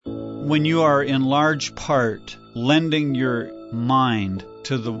When you are in large part lending your mind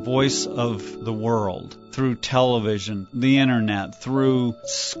to the voice of the world through television, the internet, through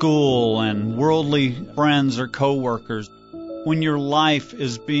school and worldly friends or coworkers, when your life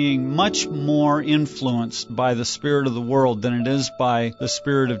is being much more influenced by the spirit of the world than it is by the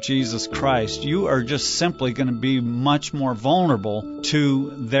Spirit of Jesus Christ, you are just simply going to be much more vulnerable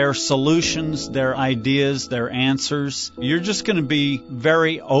to their solutions, their ideas, their answers. You're just going to be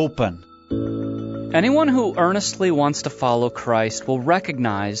very open. Anyone who earnestly wants to follow Christ will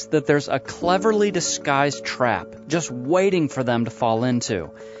recognize that there's a cleverly disguised trap just waiting for them to fall into.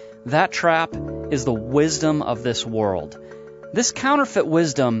 That trap is the wisdom of this world. This counterfeit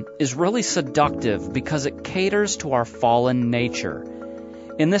wisdom is really seductive because it caters to our fallen nature.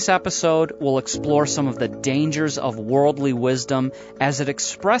 In this episode, we'll explore some of the dangers of worldly wisdom as it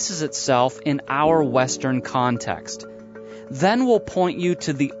expresses itself in our Western context. Then we'll point you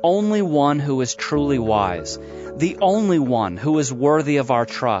to the only one who is truly wise, the only one who is worthy of our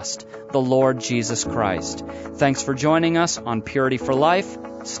trust, the Lord Jesus Christ. Thanks for joining us on Purity for Life.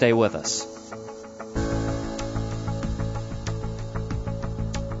 Stay with us.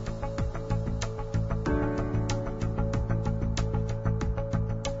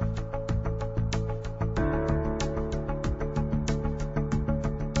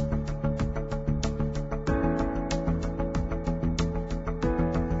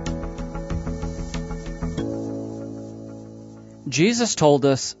 Jesus told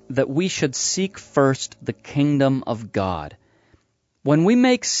us that we should seek first the kingdom of God. When we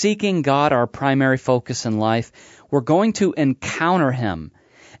make seeking God our primary focus in life, we're going to encounter Him,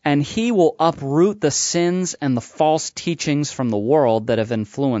 and He will uproot the sins and the false teachings from the world that have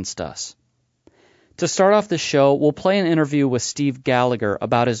influenced us. To start off the show, we'll play an interview with Steve Gallagher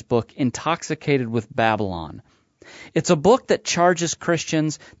about his book, Intoxicated with Babylon. It's a book that charges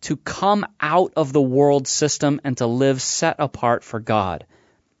Christians to come out of the world system and to live set apart for God.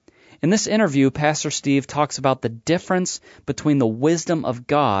 In this interview, Pastor Steve talks about the difference between the wisdom of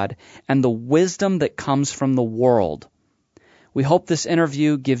God and the wisdom that comes from the world. We hope this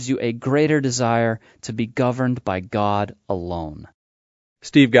interview gives you a greater desire to be governed by God alone.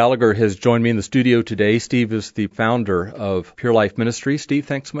 Steve Gallagher has joined me in the studio today. Steve is the founder of Pure Life Ministry. Steve,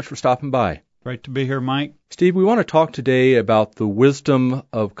 thanks so much for stopping by. Great to be here, Mike. Steve, we want to talk today about the wisdom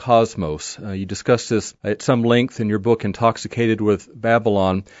of cosmos. You discussed this at some length in your book, Intoxicated with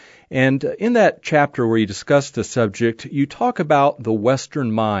Babylon. And in that chapter where you discuss the subject, you talk about the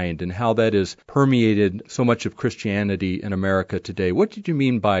Western mind and how that has permeated so much of Christianity in America today. What did you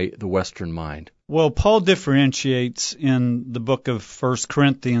mean by the Western mind? Well, Paul differentiates in the book of 1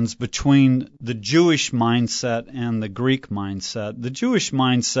 Corinthians between the Jewish mindset and the Greek mindset. The Jewish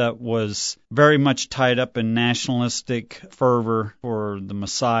mindset was very much tied up in nationalistic fervor for the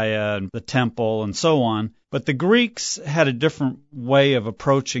Messiah and the temple and so on. But the Greeks had a different way of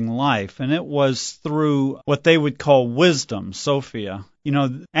approaching life, and it was through what they would call wisdom, Sophia. You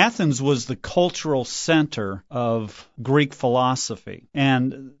know, Athens was the cultural center of Greek philosophy,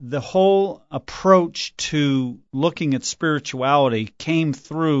 and the whole approach to looking at spirituality came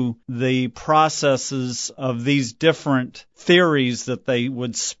through the processes of these different theories that they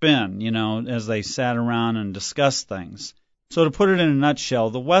would spin, you know, as they sat around and discussed things. So to put it in a nutshell,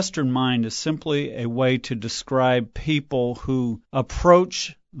 the Western mind is simply a way to describe people who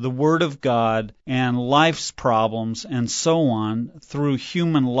approach the Word of God and life's problems and so on through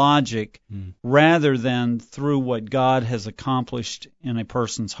human logic rather than through what God has accomplished in a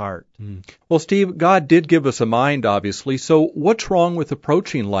person's heart. Well, Steve, God did give us a mind, obviously, so what's wrong with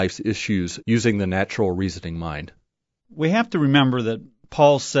approaching life's issues using the natural reasoning mind? We have to remember that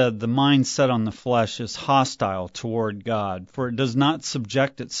Paul said the mind set on the flesh is hostile toward God, for it does not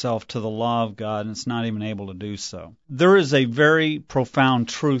subject itself to the law of God, and it's not even able to do so. There is a very profound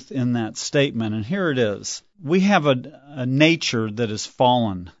truth in that statement, and here it is. We have a nature that is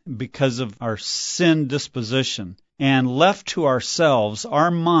fallen because of our sin disposition. And left to ourselves, our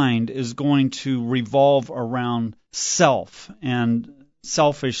mind is going to revolve around self and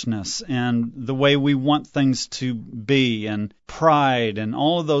selfishness and the way we want things to be and pride and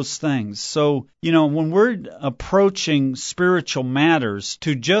all of those things. So, you know, when we're approaching spiritual matters,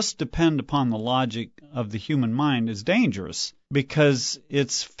 to just depend upon the logic of the human mind is dangerous because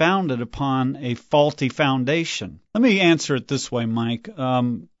it's founded upon a faulty foundation. Let me answer it this way, Mike.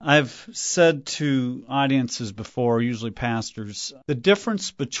 I've said to audiences before, usually pastors, the difference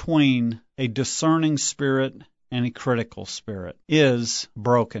between a discerning spirit and a critical spirit is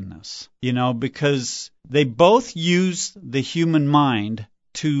brokenness, you know, because they both use the human mind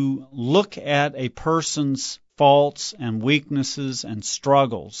to look at a person's faults and weaknesses and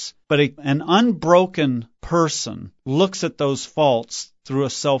struggles. But an unbroken person looks at those faults through a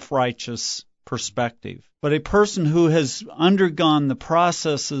self-righteous perspective. But a person who has undergone the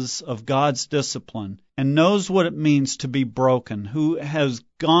processes of God's discipline and knows what it means to be broken, who has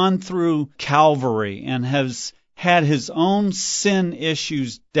gone through Calvary and has had his own sin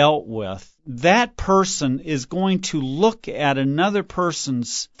issues dealt with, that person is going to look at another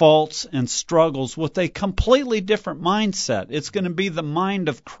person's faults and struggles with a completely different mindset. It's going to be the mind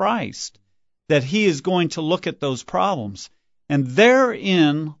of Christ that he is going to look at those problems. And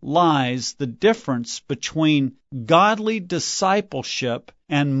therein lies the difference between godly discipleship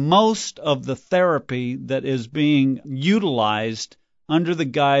and most of the therapy that is being utilized under the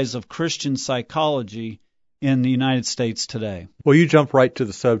guise of Christian psychology in the United States today. Well, you jump right to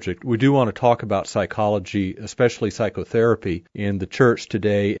the subject. We do want to talk about psychology, especially psychotherapy, in the church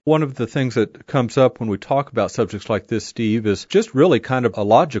today. One of the things that comes up when we talk about subjects like this, Steve, is just really kind of a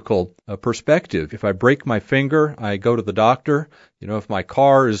logical perspective. If I break my finger, I go to the doctor. If my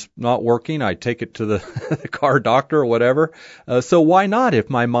car is not working, I take it to the car doctor or whatever. So why not? If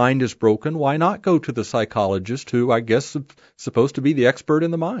my mind is broken, why not go to the psychologist who, I guess, is supposed to be the expert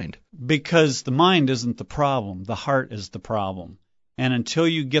in the mind? Because the mind isn't the problem. The heart is the problem. And until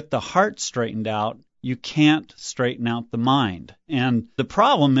you get the heart straightened out, you can't straighten out the mind. And the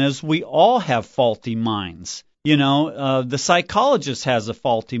problem is we all have faulty minds. The psychologist has a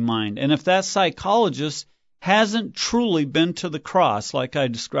faulty mind. And if that psychologist hasn't truly been to the cross, like I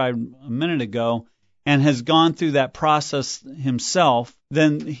described a minute ago, and has gone through that process himself,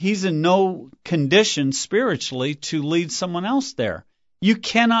 then he's in no condition spiritually to lead someone else there. You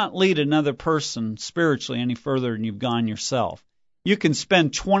cannot lead another person spiritually any further than you've gone yourself. You can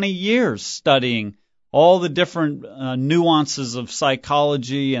spend 20 years studying all the different nuances of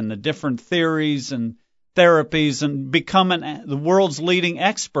psychology and the different theories and therapies and become the world's leading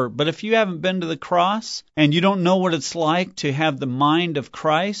expert. But if you haven't been to the cross and you don't know what it's like to have the mind of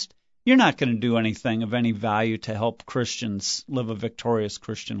Christ, you're not going to do anything of any value to help Christians live a victorious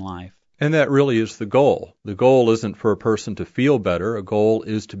Christian life. And that really is the goal. The goal isn't for a person to feel better. A goal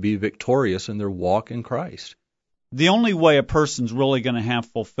is to be victorious in their walk in Christ. The only way a person's really going to have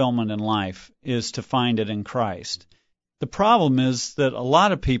fulfillment in life is to find it in Christ. The problem is that a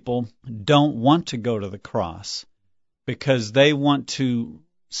lot of people don't want to go to the cross because they want to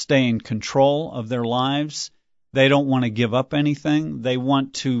stay in control of their lives. They don't want to give up anything. They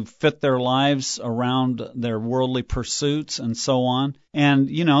want to fit their lives around their worldly pursuits and so on. And,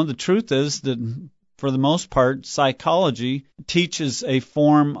 the truth is that for the most part, psychology teaches a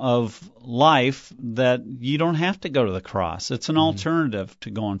form of life that you don't have to go to the cross. It's an alternative to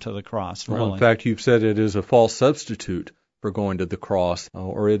going to the cross, really. Well, in fact, you've said it is a false substitute for going to the cross,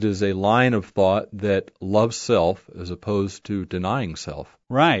 or it is a line of thought that loves self as opposed to denying self.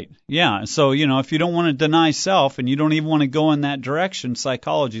 Right. Yeah. So, if you don't want to deny self and you don't even want to go in that direction,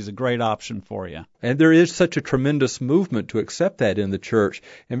 psychology is a great option for you. And there is such a tremendous movement to accept that in the church.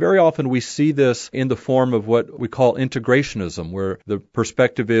 And very often we see this in the form of what we call integrationism, where the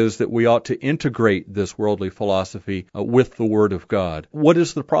perspective is that we ought to integrate this worldly philosophy with the Word of God. What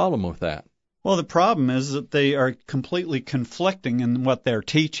is the problem with that? Well, the problem is that they are completely conflicting in what they're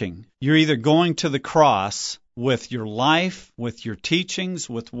teaching. You're either going to the cross with your life, with your teachings,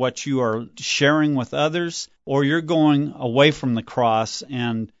 with what you are sharing with others, or you're going away from the cross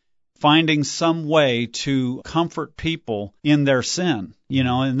and finding some way to comfort people in their sin,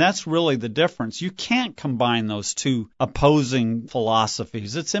 and that's really the difference. You can't combine those two opposing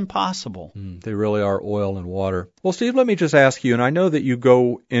philosophies. It's impossible. They really are oil and water. Well, Steve, let me just ask you, and I know that you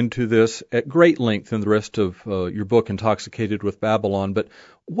go into this at great length in the rest of your book, Intoxicated with Babylon, but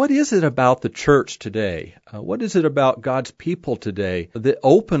what is it about the church today? What is it about God's people today that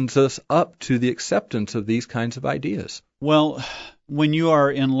opens us up to the acceptance of these kinds of ideas? Well, when you are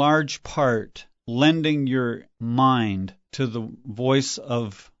in large part lending your mind to the voice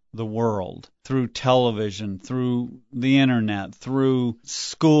of the world through television, through the internet, through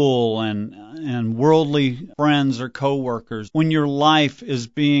school and worldly friends or coworkers, when your life is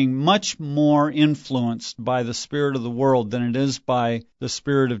being much more influenced by the spirit of the world than it is by the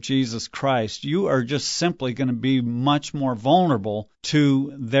Spirit of Jesus Christ, you are just simply going to be much more vulnerable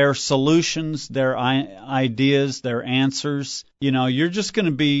to their solutions, their ideas, their answers. You're just going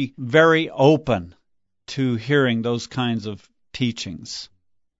to be very open to hearing those kinds of teachings.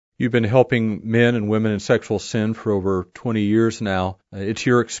 You've been helping men and women in sexual sin for over 20 years now. It's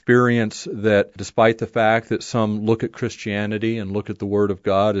your experience that despite the fact that some look at Christianity and look at the Word of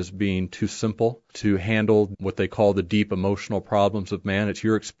God as being too simple to handle what they call the deep emotional problems of man, it's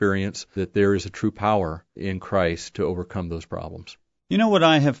your experience that there is a true power in Christ to overcome those problems. You know what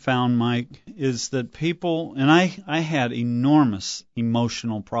I have found, Mike, is that people, and I had enormous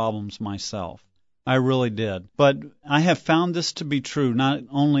emotional problems myself. I really did. But I have found this to be true, not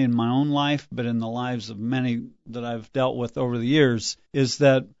only in my own life, but in the lives of many that I've dealt with over the years, is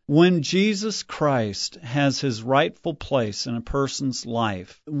that when Jesus Christ has his rightful place in a person's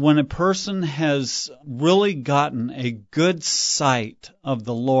life, when a person has really gotten a good sight of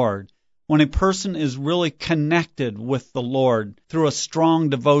the Lord, when a person is really connected with the Lord through a strong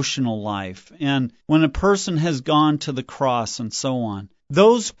devotional life, and when a person has gone to the cross and so on,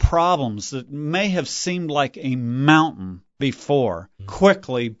 those problems that may have seemed like a mountain before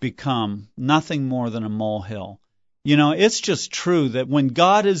quickly become nothing more than a molehill. You know, it's just true that when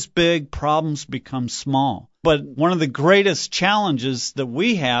God is big, problems become small. But one of the greatest challenges that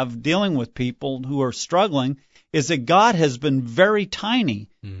we have dealing with people who are struggling is that God has been very tiny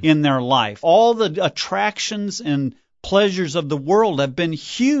in their life. All the attractions and pleasures of the world have been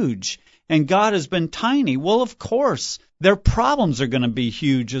huge, and God has been tiny. Well, of course, their problems are going to be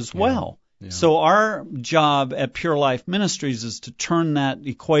huge as well. Yeah. So our job at Pure Life Ministries is to turn that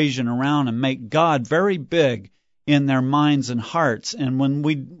equation around and make God very big in their minds and hearts. And when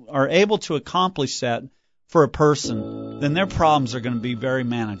we are able to accomplish that for a person, then their problems are going to be very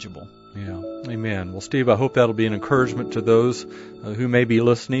manageable. Yeah, amen. Well, Steve, I hope that'll be an encouragement to those who may be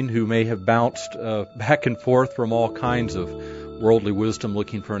listening, who may have bounced back and forth from all kinds of worldly wisdom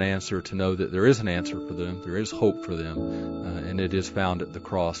looking for an answer, to know that there is an answer for them, there is hope for them, and it is found at the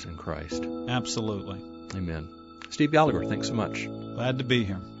cross in Christ. Absolutely. Amen. Steve Gallagher, thanks so much. Glad to be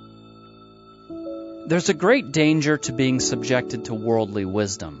here. There's a great danger to being subjected to worldly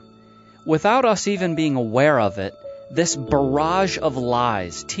wisdom. Without us even being aware of it, this barrage of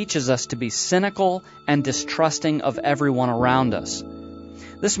lies teaches us to be cynical and distrusting of everyone around us.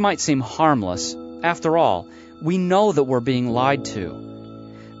 This might seem harmless. After all, we know that we're being lied to.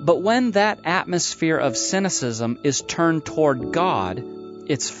 But when that atmosphere of cynicism is turned toward God,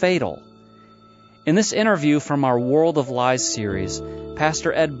 it's fatal. In this interview from our World of Lies series,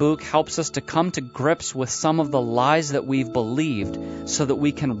 Pastor Ed Book helps us to come to grips with some of the lies that we've believed so that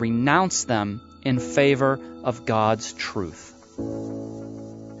we can renounce them in favor of God's truth.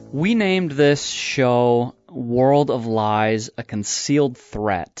 We named this show World of Lies, a Concealed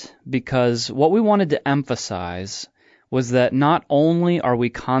Threat, because what we wanted to emphasize was that not only are we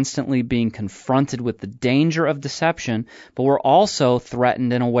constantly being confronted with the danger of deception, but we're also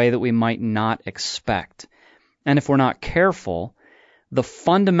threatened in a way that we might not expect. And if we're not careful, the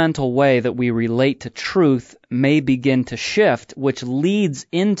fundamental way that we relate to truth may begin to shift, which leads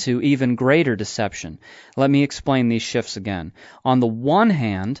into even greater deception. Let me explain these shifts again. On the one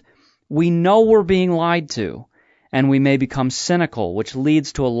hand, we know we're being lied to, and we may become cynical, which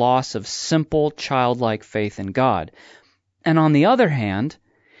leads to a loss of simple, childlike faith in God. And on the other hand,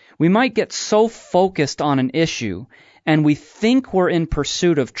 we might get so focused on an issue and we think we're in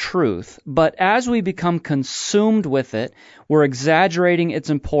pursuit of truth, but as we become consumed with it, we're exaggerating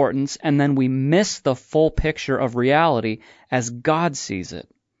its importance, and then we miss the full picture of reality as God sees it.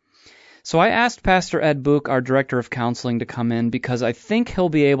 So I asked Pastor Ed Book, our Director of Counseling, to come in because I think he'll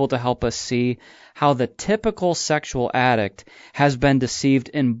be able to help us see how the typical sexual addict has been deceived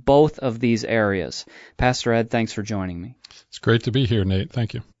in both of these areas. Pastor Ed, thanks for joining me. It's great to be here, Nate.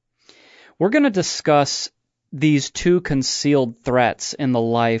 Thank you. We're going to discuss these two concealed threats in the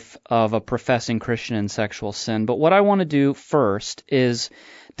life of a professing Christian in sexual sin. But what I want to do first is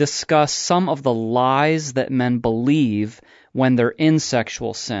discuss some of the lies that men believe when they're in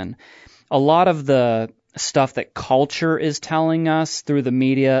sexual sin. A lot of the stuff that culture is telling us through the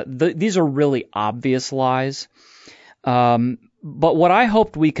media, these are really obvious lies. But what I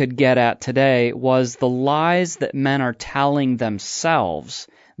hoped we could get at today was the lies that men are telling themselves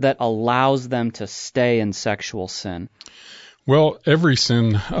that allows them to stay in sexual sin. Well, every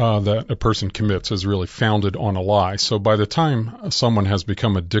sin that a person commits is really founded on a lie. So by the time someone has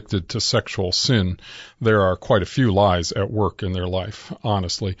become addicted to sexual sin, there are quite a few lies at work in their life,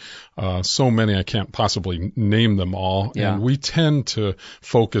 honestly. So many I can't possibly name them all. Yeah. And we tend to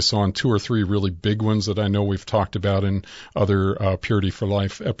focus on two or three really big ones that I know we've talked about in other Purity for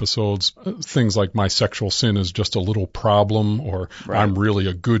Life episodes. Things like my sexual sin is just a little problem, or right. I'm really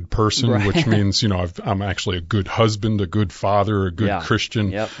a good person, right. which means, I'm actually a good husband, a good father, father, a good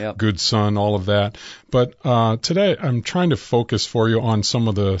Christian, good son, all of that. But today I'm trying to focus for you on some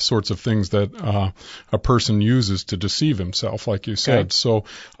of the sorts of things that a person uses to deceive himself, like you said. So,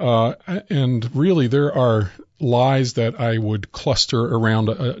 and really there are lies that I would cluster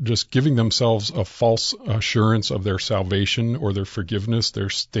around just giving themselves a false assurance of their salvation or their forgiveness, their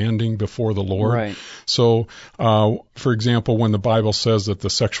standing before the Lord. Right. So, for example, when the Bible says that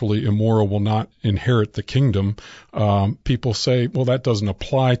the sexually immoral will not inherit the kingdom, people say, well, that doesn't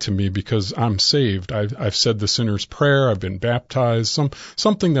apply to me because I'm saved. I've said the sinner's prayer. I've been baptized.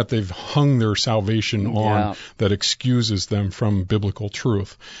 Something that they've hung their salvation on that excuses them from biblical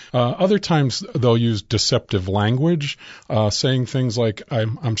truth. Other times they'll use deceptive language, saying things like,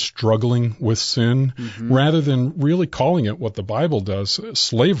 I'm struggling with sin, rather than really calling it what the Bible does,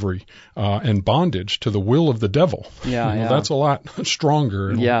 slavery and bondage to the will of the devil. That's a lot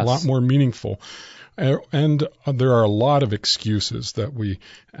stronger and a lot more meaningful. And there are a lot of excuses that we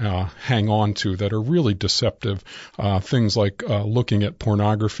hang on to that are really deceptive. Things like looking at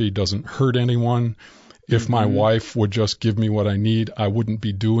pornography doesn't hurt anyone. If my wife would just give me what I need, I wouldn't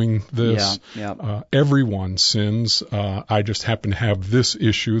be doing this. Everyone sins. I just happen to have this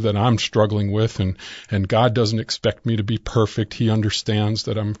issue that I'm struggling with, and God doesn't expect me to be perfect. He understands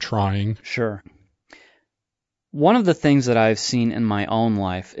that I'm trying. Sure. One of the things that I've seen in my own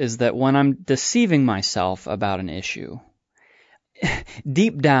life is that when I'm deceiving myself about an issue,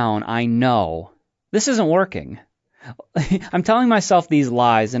 deep down I know this isn't working. I'm telling myself these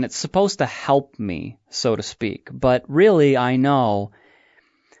lies, and it's supposed to help me, so to speak. But really, I know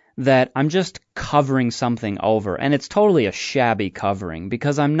that I'm just covering something over, and it's totally a shabby covering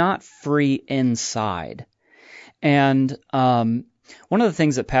because I'm not free inside. And one of the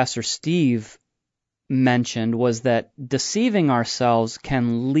things that Pastor Steve mentioned was that deceiving ourselves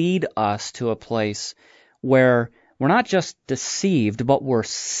can lead us to a place where we're not just deceived, but we're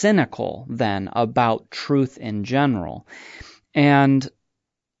cynical then about truth in general. And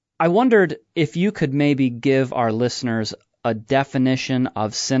I wondered if you could maybe give our listeners a definition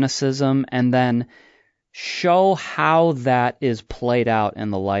of cynicism and then show how that is played out in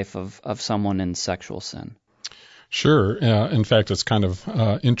the life of someone in sexual sin. Sure. In fact, it's kind of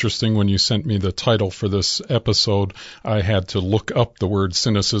interesting when you sent me the title for this episode, I had to look up the word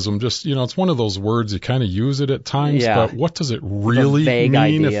cynicism. Just, it's one of those words, you kind of use it at times, but what does it really mean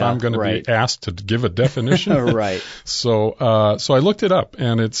idea. If I'm going to be asked to give a definition? Right. So I looked it up,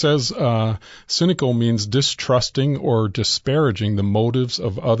 and it says cynical means distrusting or disparaging the motives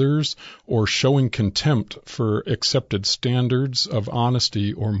of others or showing contempt for accepted standards of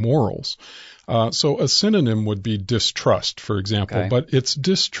honesty or morals. So a synonym would be distrust, for example, but it's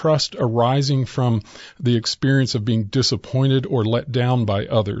distrust arising from the experience of being disappointed or let down by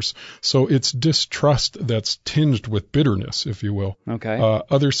others. So it's distrust that's tinged with bitterness, if you will.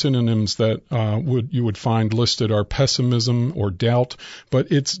 Other synonyms that you would find listed are pessimism or doubt, but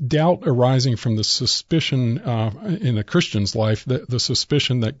it's doubt arising from the suspicion in a Christian's life, that the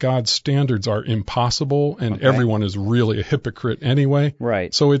suspicion that God's standards are impossible and everyone is really a hypocrite anyway.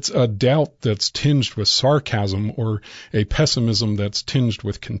 Right. So it's a doubt that's tinged with sarcasm or a pessimism that's tinged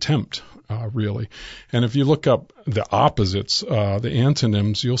with contempt, really. And if you look up the opposites, the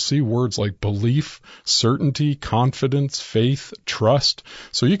antonyms, you'll see words like belief, certainty, confidence, faith, trust.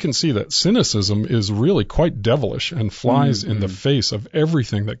 So you can see that cynicism is really quite devilish and flies in the face of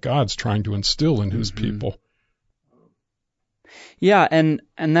everything that God's trying to instill in his people. Yeah, and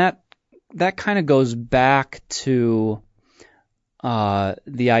that kind of goes back to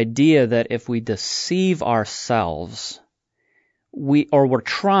the idea that if we deceive ourselves, we're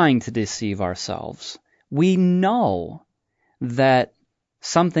trying to deceive ourselves, we know that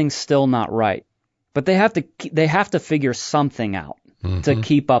something's still not right, but they have to figure something out to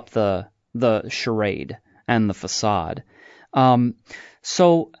keep up the charade and the facade.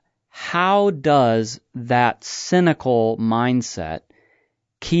 So how does that cynical mindset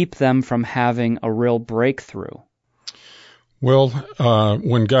keep them from having a real breakthrough? Well,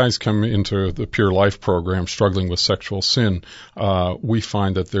 when guys come into the Pure Life program struggling with sexual sin, we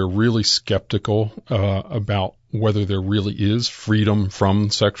find that they're really skeptical about whether there really is freedom from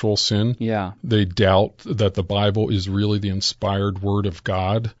sexual sin. Yeah. They doubt that the Bible is really the inspired word of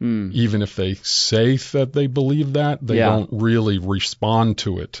God. Even if they say that they believe that, they don't really respond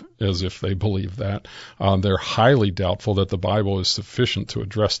to it as if they believe that. They're highly doubtful that the Bible is sufficient to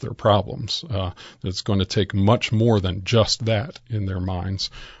address their problems. It's going to take much more than just that in their minds.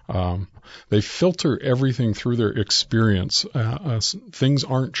 They filter everything through their experience. Things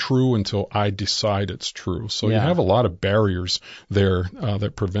aren't true until I decide it's true. So you have a lot of barriers there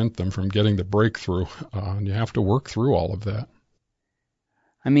that prevent them from getting the breakthrough, and you have to work through all of that.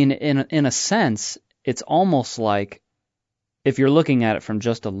 I mean, in a sense, it's almost like, if you're looking at it from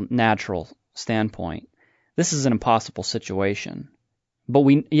just a natural standpoint, this is an impossible situation. But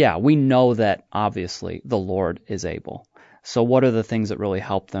we know that obviously the Lord is able. So what are the things that really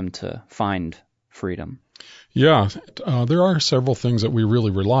help them to find freedom? Yeah, there are several things that we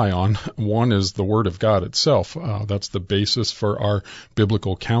really rely on. One is the Word of God itself. That's the basis for our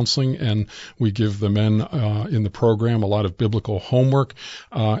biblical counseling, and we give the men in the program a lot of biblical homework,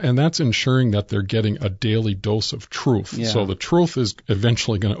 and that's ensuring that they're getting a daily dose of truth. Yeah. So the truth is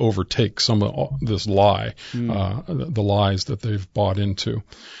eventually going to overtake some of this lie, the lies that they've bought into.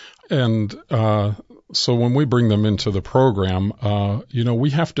 And so when we bring them into the program, we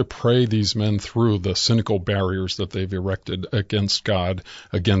have to pray these men through the cynical barriers that they've erected against God,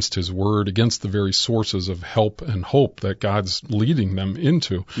 against His Word, against the very sources of help and hope that God's leading them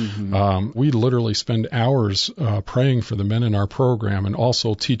into. Mm-hmm. We literally spend hours praying for the men in our program and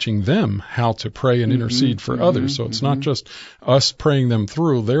also teaching them how to pray and intercede for others. So it's not just us praying them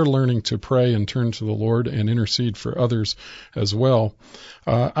through. They're learning to pray and turn to the Lord and intercede for others as well.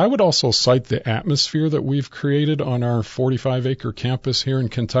 I would also cite the atmosphere that we've created on our 45-acre campus here in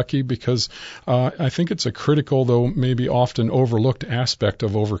Kentucky, because I think it's a critical, though maybe often overlooked, aspect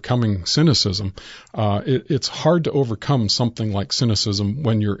of overcoming cynicism. It's hard to overcome something like cynicism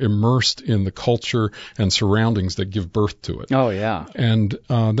when you're immersed in the culture and surroundings that give birth to it. Oh, yeah. And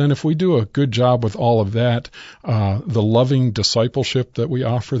then if we do a good job with all of that, the loving discipleship that we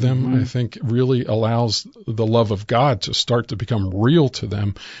offer them, I think really allows the love of God to start to become real to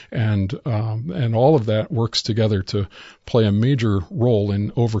them, and all of that works together to play a major role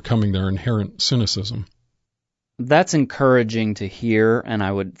in overcoming their inherent cynicism. That's encouraging to hear, and I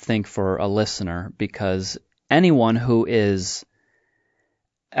would think for a listener, because anyone who is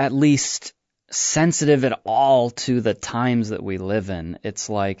at least sensitive at all to the times that we live in, it's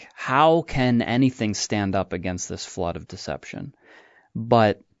like, how can anything stand up against this flood of deception?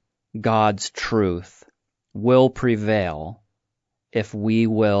 But God's truth will prevail if we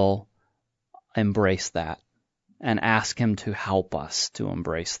will embrace that and ask Him to help us to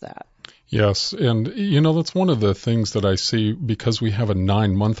embrace that. Yes, and that's one of the things that I see, because we have a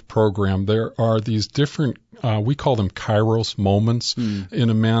 9-month program. There are these different, we call them kairos moments in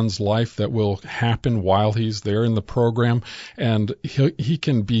a man's life that will happen while he's there in the program, and he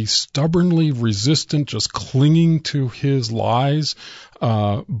can be stubbornly resistant, just clinging to his lies.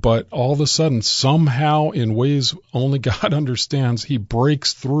 But all of a sudden, somehow, in ways only God understands, he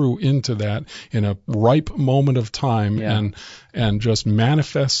breaks through into that in a ripe moment of time, and just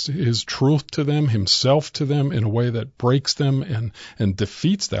manifests his truth to them, himself to them, in a way that breaks them and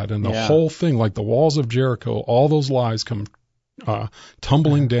defeats that. And the whole thing, like the walls of Jericho, all those lies come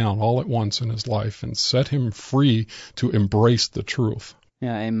tumbling down all at once in his life, and set him free to embrace the truth.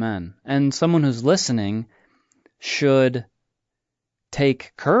 Yeah, amen. And someone who's listening should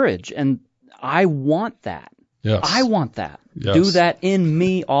take courage, and I want that. Yes. I want that. Yes. Do that in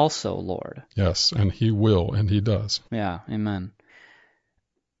me also, Lord. Yes, and He will, and He does. Yeah, amen.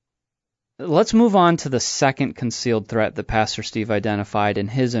 Let's move on to the second concealed threat that Pastor Steve identified in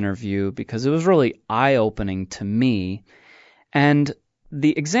his interview, because it was really eye-opening to me. And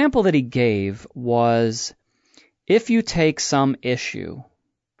the example that he gave was, if you take some issue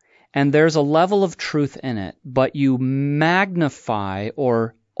and there's a level of truth in it, but you magnify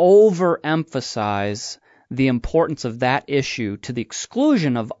or overemphasize the importance of that issue to the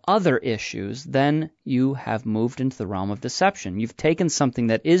exclusion of other issues, then you have moved into the realm of deception. You've taken something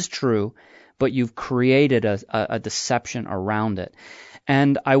that is true, but you've created a deception around it.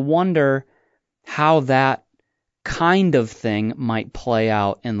 And I wonder how that kind of thing might play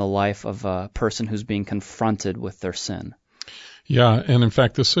out in the life of a person who's being confronted with their sin. Yeah, and in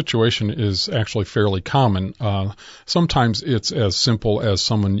fact, this situation is actually fairly common. Sometimes it's as simple as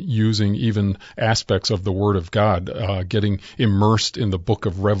someone using even aspects of the Word of God, getting immersed in the book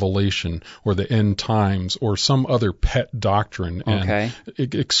of Revelation or the end times or some other pet doctrine, and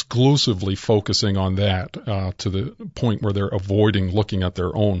exclusively focusing on that to the point where they're avoiding looking at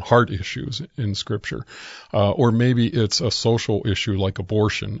their own heart issues in Scripture. Or maybe it's a social issue like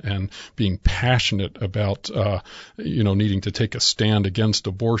abortion, and being passionate about needing to take a stand against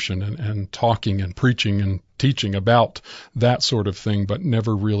abortion, and talking and preaching and teaching about that sort of thing, but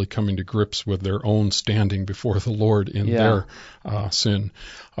never really coming to grips with their own standing before the Lord in their sin.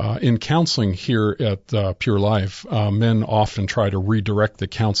 In counseling here at Pure Life, men often try to redirect the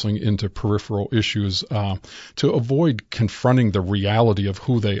counseling into peripheral issues to avoid confronting the reality of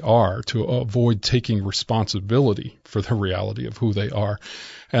who they are, to avoid taking responsibility for the reality of who they are.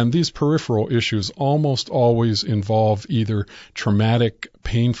 And these peripheral issues almost always involve either traumatic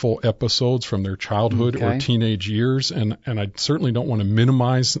painful episodes from their childhood or teenage years, and I certainly don't want to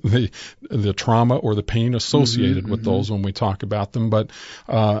minimize the trauma or the pain associated with those when we talk about them, but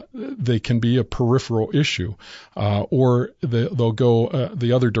they can be a peripheral issue, or they'll go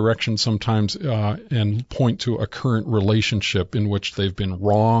the other direction sometimes and point to a current relationship in which they've been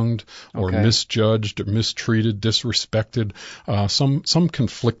wronged or misjudged or mistreated, disrespected, some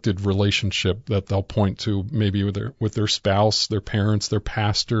conflicted relationship that they'll point to, maybe with their spouse, their parents, their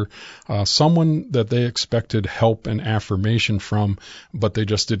pastor, someone that they expected help and affirmation from, but they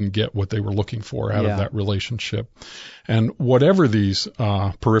just didn't get what they were looking for out of that relationship. And whatever these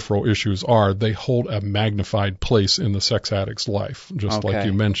peripheral issues are, they hold a magnified place in the sex addict's life, just like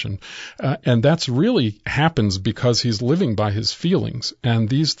you mentioned. And that's really happens because he's living by his feelings, and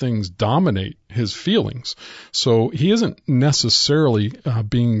these things dominate his feelings. So he isn't necessarily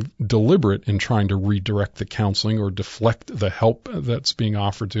being deliberate in trying to redirect the counseling or deflect the help that's being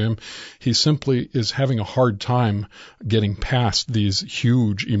offered to him. He simply is having a hard time getting past these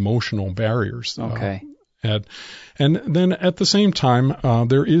huge emotional barriers. And then at the same time,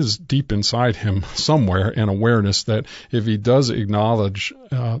 there is deep inside him somewhere an awareness that if he does acknowledge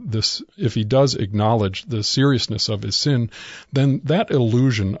if he does acknowledge the seriousness of his sin, then that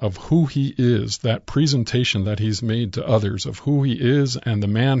illusion of who he is, that presentation that he's made to others of who he is and the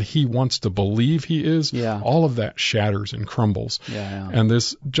man he wants to believe he is, all of that shatters and crumbles. And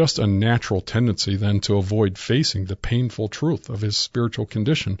there's just a natural tendency then to avoid facing the painful truth of his spiritual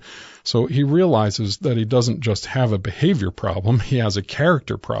condition. So he realizes that he doesn't just have a behavior problem, he has a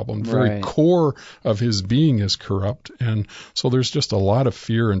character problem. The very core of his being is corrupt. And so there's just a lot of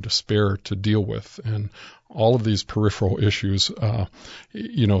fear and despair to deal with. And all of these peripheral issues,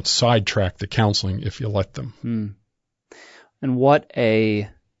 sidetrack the counseling if you let them. And what a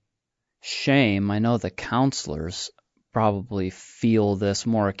shame. I know the counselors probably feel this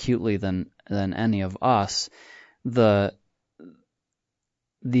more acutely than any of us. The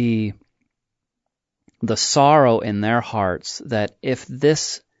sorrow in their hearts that if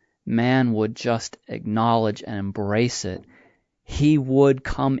this man would just acknowledge and embrace it, he would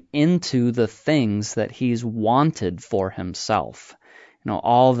come into the things that he's wanted for himself.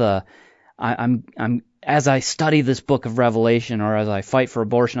 As I study this book of Revelation, or as I fight for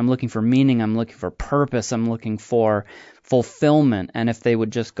abortion, I'm looking for meaning, I'm looking for purpose, I'm looking for fulfillment. And if they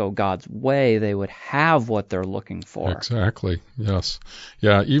would just go God's way, they would have what they're looking for. Exactly, yes.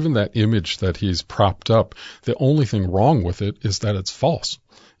 Yeah, even that image that he's propped up, the only thing wrong with it is that it's false.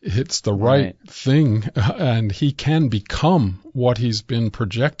 It's the right thing, and he can become what he's been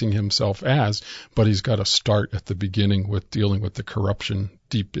projecting himself as, but he's got to start at the beginning with dealing with the corruption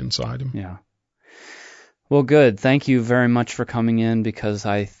deep inside him. Yeah. Well, good. Thank you very much for coming in, because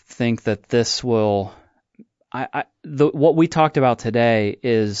I think that this will... what we talked about today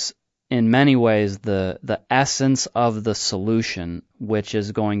is in many ways the essence of the solution, which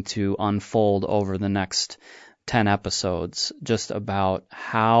is going to unfold over the next 10 episodes, just about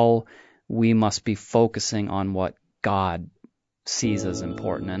how we must be focusing on what God sees as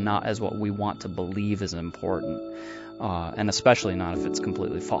important and not as what we want to believe is important, and especially not if it's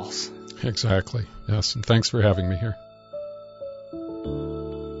completely false. Exactly, yes, and thanks for having me here.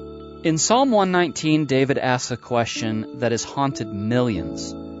 In Psalm 119, David asks a question that has haunted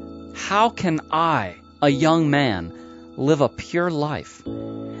millions. How can I, a young man, live a pure life?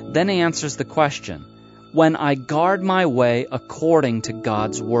 Then he answers the question, when I guard my way according to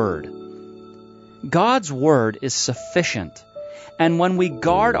God's word. God's word is sufficient, and when we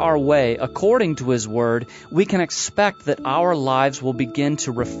guard our way according to his word, we can expect that our lives will begin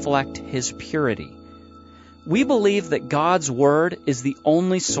to reflect his purity. We believe that God's Word is the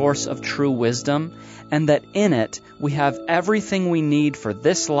only source of true wisdom, and that in it we have everything we need for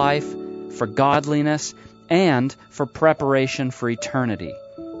this life, for godliness, and for preparation for eternity.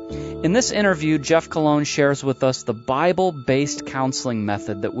 In this interview, Jeff Colon shares with us the Bible-based counseling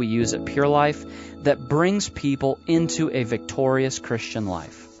method that we use at Pure Life that brings people into a victorious Christian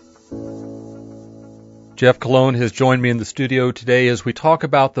life. Jeff Colon has joined me in the studio today as we talk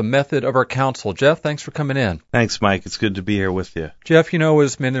about the method of our counsel. Jeff, thanks for coming in. Thanks, Mike. It's good to be here with you. Jeff,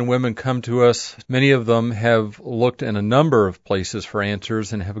 as men and women come to us, many of them have looked in a number of places for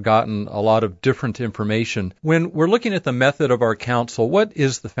answers and have gotten a lot of different information. When we're looking at the method of our counsel, what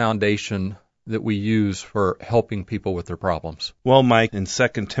is the foundation that we use for helping people with their problems? Well, Mike, in 2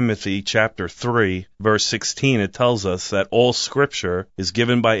 Timothy chapter 3, verse 16, it tells us that all Scripture is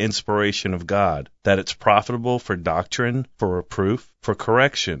given by inspiration of God, that it's profitable for doctrine, for reproof, for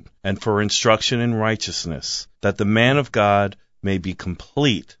correction, and for instruction in righteousness, that the man of God may be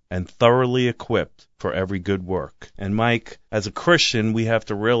complete, and thoroughly equipped for every good work. And Mike, as a Christian, we have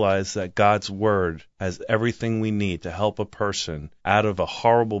to realize that God's Word has everything we need to help a person out of a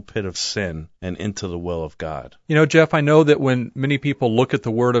horrible pit of sin and into the will of God. You know, Jeff, I know that when many people look at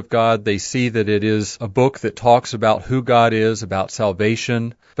the Word of God, they see that it is a book that talks about who God is, about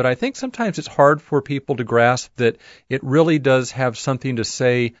salvation. But I think sometimes it's hard for people to grasp that it really does have something to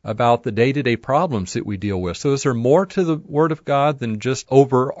say about the day-to-day problems that we deal with. So is there more to the Word of God than just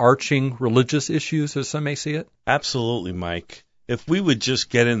overarching religious issues, as some may see it? Absolutely, Mike. If we would just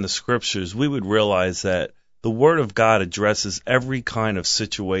get in the Scriptures, we would realize that the Word of God addresses every kind of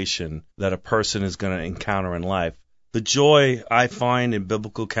situation that a person is going to encounter in life. The joy I find in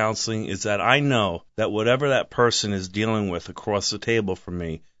biblical counseling is that I know that whatever that person is dealing with across the table from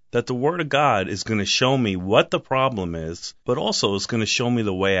me, that the Word of God is going to show me what the problem is, but also is going to show me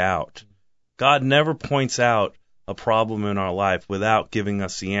the way out. God never points out a problem in our life without giving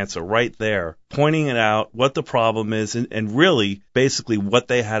us the answer right there, pointing it out, what the problem is, and really, basically, what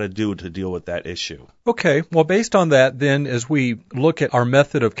they had to do to deal with that issue. Okay, well, based on that, then, as we look at our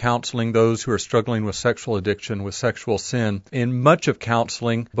method of counseling those who are struggling with sexual addiction, with sexual sin, in much of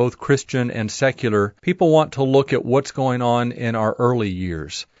counseling, both Christian and secular, people want to look at what's going on in our early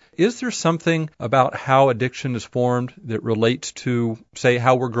years. Is there something about how addiction is formed that relates to, say,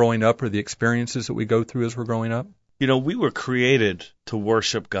 how we're growing up or the experiences that we go through as we're growing up? You know, we were created to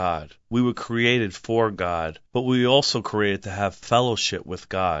worship God. We were created for God, but we were also created to have fellowship with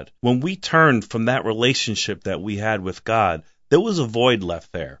God. When we turned from that relationship that we had with God, there was a void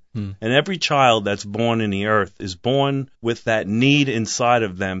left there. And every child that's born in the earth is born with that need inside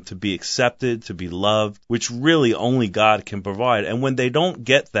of them to be accepted, to be loved, which really only God can provide. And when they don't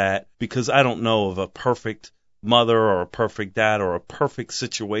get that, because I don't know of a perfect mother or a perfect dad or a perfect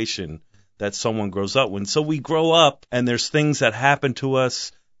situation that someone grows up with. So we grow up and there's things that happen to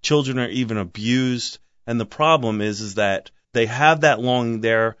us. Children are even abused. And the problem is that they have that longing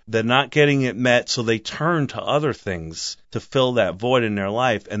there. They're not getting it met, so they turn to other things to fill that void in their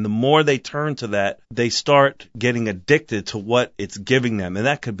life. And the more they turn to that, they start getting addicted to what it's giving them. And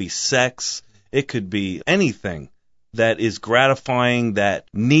that could be sex. It could be anything that is gratifying that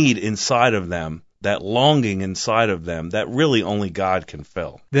need inside of them, that longing inside of them that really only God can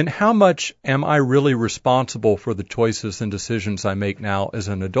fill. Then how much am I really responsible for the choices and decisions I make now as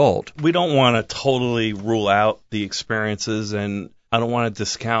an adult? We don't want to totally rule out the experiences, and I don't want to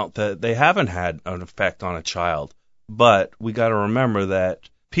discount that they haven't had an effect on a child. But we got to remember that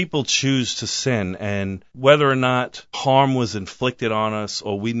people choose to sin, and whether or not harm was inflicted on us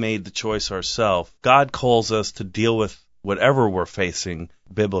or we made the choice ourselves, God calls us to deal with whatever we're facing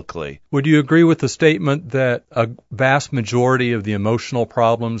biblically. Would you agree with the statement that a vast majority of the emotional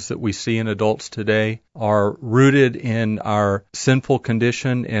problems that we see in adults today are rooted in our sinful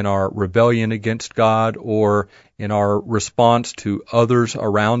condition, in our rebellion against God, or in our response to others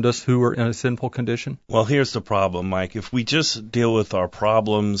around us who are in a sinful condition? Well, here's the problem, Mike. If we just deal with our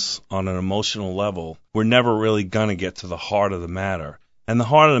problems on an emotional level, we're never really going to get to the heart of the matter. And the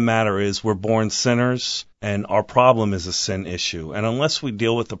heart of the matter is we're born sinners, and our problem is a sin issue. And unless we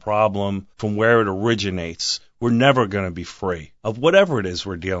deal with the problem from where it originates, we're never going to be free of whatever it is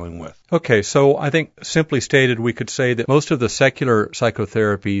we're dealing with. Okay, so I think simply stated, we could say that most of the secular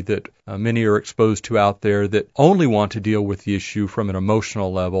psychotherapy that many are exposed to out there that only want to deal with the issue from an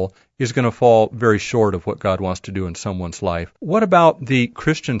emotional level is going to fall very short of what God wants to do in someone's life. What about the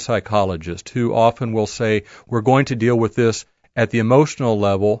Christian psychologist who often will say, we're going to deal with this at the emotional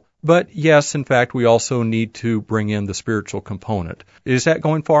level, but yes, in fact, we also need to bring in the spiritual component. Is that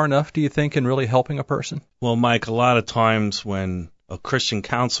going far enough, do you think, in really helping a person? Well, Mike, a lot of times when a Christian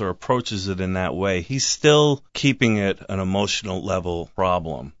counselor approaches it in that way, he's still keeping it an emotional level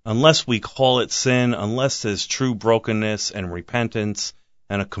problem. Unless we call it sin, unless there's true brokenness and repentance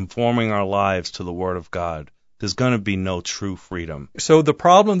and a conforming our lives to the Word of God, there's going to be no true freedom. So the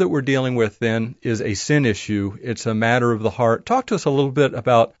problem that we're dealing with then is a sin issue. It's a matter of the heart. Talk to us a little bit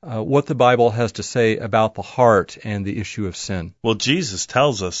about what the Bible has to say about the heart and the issue of sin. Well, Jesus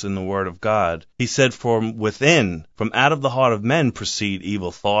tells us in the Word of God, he said, from within, from out of the heart of men proceed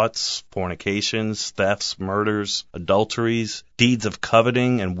evil thoughts, fornications, thefts, murders, adulteries, deeds of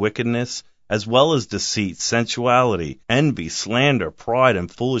coveting and wickedness, as well as deceit, sensuality, envy, slander, pride, and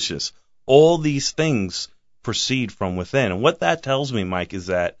foolishness. All these things proceed from within. And what that tells me, Mike, is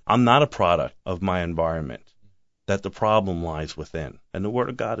that I'm not a product of my environment, that the problem lies within. And the Word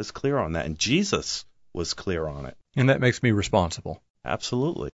of God is clear on that, and Jesus was clear on it. And that makes me responsible.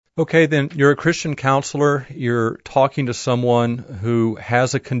 Absolutely. Okay, then you're a Christian counselor. You're talking to someone who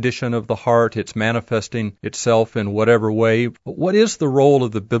has a condition of the heart. It's manifesting itself in whatever way. What is the role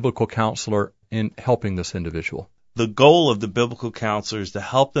of the biblical counselor in helping this individual? The goal of the biblical counselor is to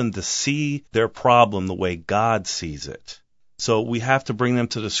help them to see their problem the way God sees it. So we have to bring them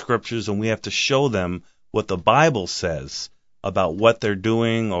to the scriptures, and we have to show them what the Bible says about what they're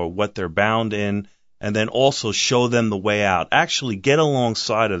doing or what they're bound in, and then also show them the way out. Actually get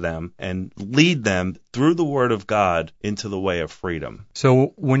alongside of them and lead them through the Word of God into the way of freedom.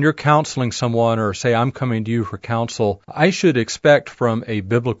 So when you're counseling someone, or say I'm coming to you for counsel, I should expect from a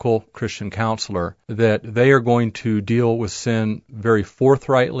biblical Christian counselor that they are going to deal with sin very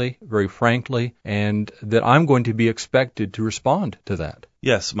forthrightly, very frankly, and that I'm going to be expected to respond to that.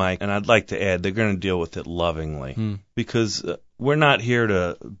 Yes, Mike, and I'd like to add, they're going to deal with it lovingly, because we're not here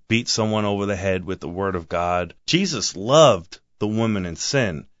to beat someone over the head with the Word of God. Jesus loved the woman in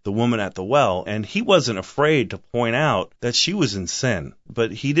sin, the woman at the well, and he wasn't afraid to point out that she was in sin,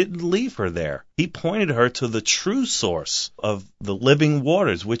 but he didn't leave her there. He pointed her to the true source of the living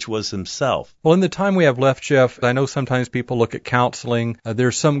waters, which was himself. Well, in the time we have left, Jeff, I know sometimes people look at counseling.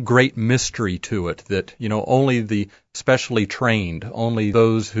 There's some great mystery to it that, only the specially trained, only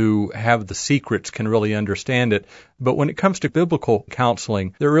those who have the secrets can really understand it. But when it comes to biblical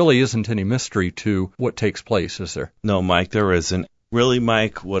counseling, there really isn't any mystery to what takes place, is there? No, Mike, there isn't. Really,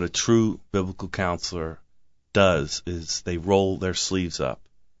 Mike, what a true biblical counselor does is they roll their sleeves up.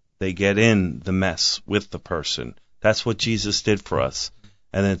 They get in the mess with the person. That's what Jesus did for us.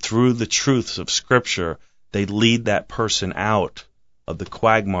 And then through the truths of Scripture, they lead that person out of the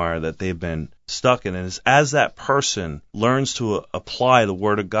quagmire that they've been stuck in. And as that person learns to apply the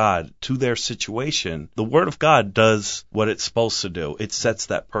Word of God to their situation, the Word of God does what it's supposed to do. It sets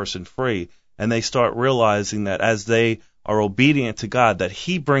that person free. And they start realizing that as they are obedient to God, that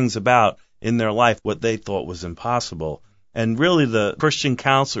He brings about in their life what they thought was impossible. And really the Christian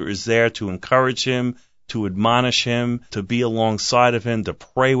counselor is there to encourage him, to admonish him, to be alongside of him, to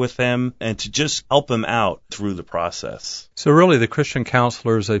pray with him, and to just help him out through the process. So really the Christian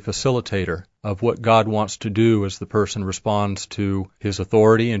counselor is a facilitator of what God wants to do as the person responds to His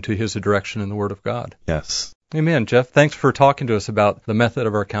authority and to His direction in the Word of God. Yes. Amen. Jeff, thanks for talking to us about the method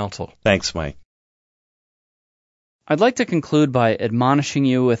of our counsel. Thanks, Mike. I'd like to conclude by admonishing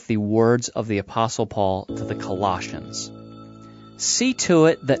you with the words of the Apostle Paul to the Colossians. See to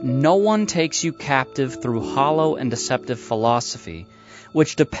it that no one takes you captive through hollow and deceptive philosophy,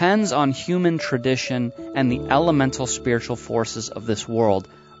 which depends on human tradition and the elemental spiritual forces of this world,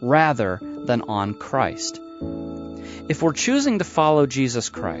 rather than on Christ. If we're choosing to follow Jesus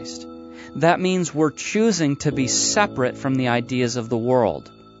Christ, that means we're choosing to be separate from the ideas of the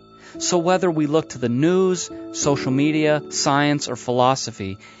world. So whether we look to the news, social media, science, or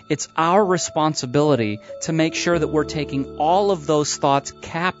philosophy, it's our responsibility to make sure that we're taking all of those thoughts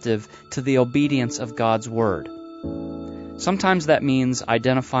captive to the obedience of God's Word. Sometimes that means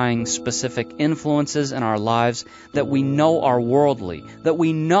identifying specific influences in our lives that we know are worldly, that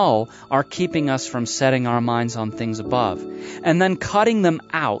we know are keeping us from setting our minds on things above, and then cutting them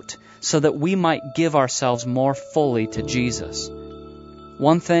out so that we might give ourselves more fully to Jesus.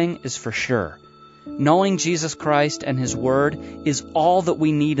 One thing is for sure. Knowing Jesus Christ and His Word is all that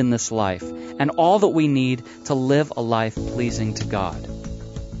we need in this life, and all that we need to live a life pleasing to God.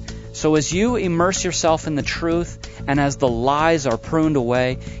 So as you immerse yourself in the truth, and as the lies are pruned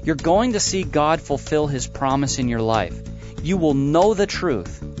away, you're going to see God fulfill His promise in your life. You will know the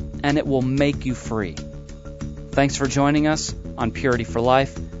truth, and it will make you free. Thanks for joining us on Purity for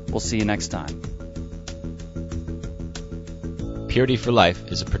Life. We'll see you next time. Purity for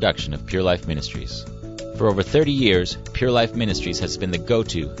Life is a production of Pure Life Ministries. For over 30 years, Pure Life Ministries has been the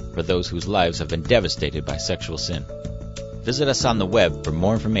go-to for those whose lives have been devastated by sexual sin. Visit us on the web for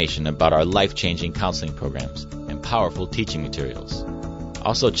more information about our life-changing counseling programs and powerful teaching materials.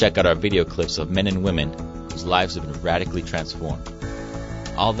 Also check out our video clips of men and women whose lives have been radically transformed.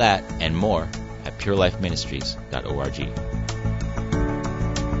 All that and more at purelifeministries.org.